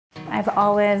I've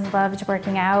always loved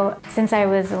working out. Since I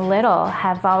was little,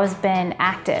 have always been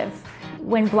active.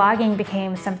 When blogging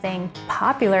became something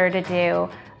popular to do,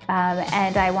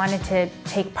 and I wanted to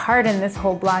take part in this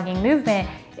whole blogging movement,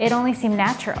 it only seemed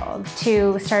natural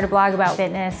to start a blog about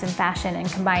fitness and fashion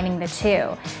and combining the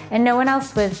two. And no one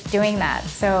else was doing that.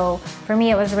 So for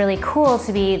me, it was really cool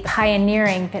to be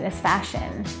pioneering fitness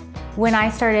fashion. When I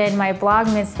started my blog,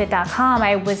 Mizzfit.com,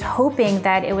 I was hoping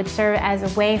that it would serve as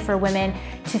a way for women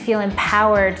to feel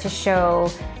empowered to show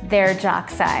their jock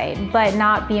side, but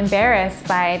not be embarrassed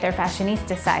by their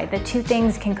fashionista side. The two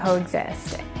things can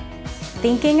coexist.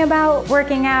 Thinking about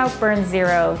working out burns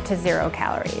 0 to 0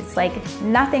 calories. Like,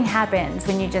 nothing happens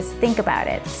when you just think about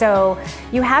it. So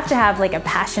you have to have like a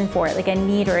passion for it, like a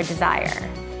need or a desire.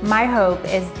 My hope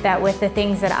is that with the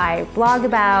things that I blog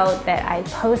about, that I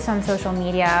post on social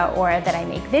media, or that I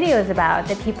make videos about,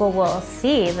 that people will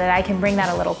see that I can bring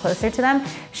that a little closer to them,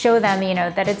 show them,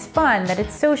 that it's fun, that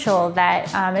it's social, that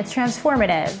it's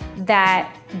transformative,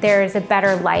 that there's a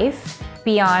better life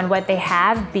beyond what they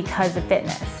have because of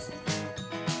fitness.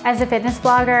 As a fitness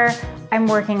blogger, I'm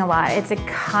working a lot. It's a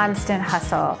constant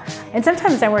hustle. And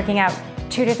sometimes I'm working out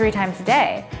 2 to 3 times a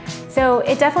day. So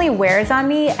it definitely wears on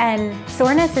me, and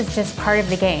soreness is just part of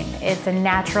the game. It's a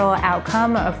natural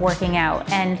outcome of working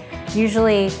out, and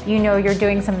usually you're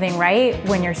doing something right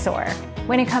when you're sore.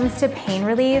 When it comes to pain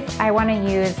relief, I want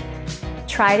to use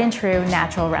tried and true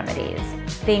natural remedies.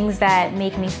 Things that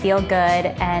make me feel good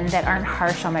and that aren't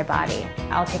harsh on my body.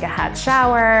 I'll take a hot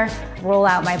shower, roll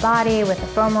out my body with a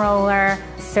foam roller,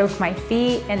 soak my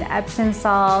feet in Epsom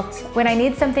salt. When I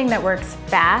need something that works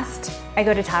fast, I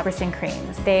go to Topricin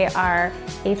creams. They are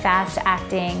a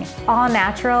fast-acting,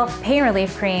 all-natural pain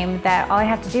relief cream that all I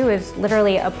have to do is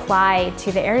literally apply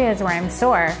to the areas where I'm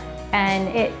sore, and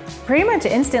it pretty much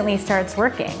instantly starts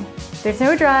working. There's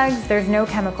no drugs, there's no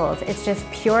chemicals, it's just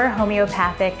pure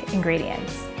homeopathic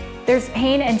ingredients. There's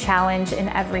pain and challenge in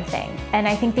everything, and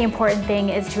I think the important thing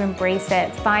is to embrace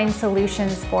it, find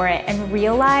solutions for it, and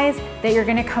realize that you're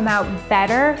gonna come out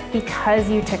better because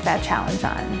you took that challenge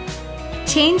on.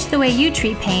 Change the way you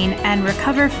treat pain and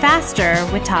recover faster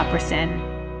with Topricin.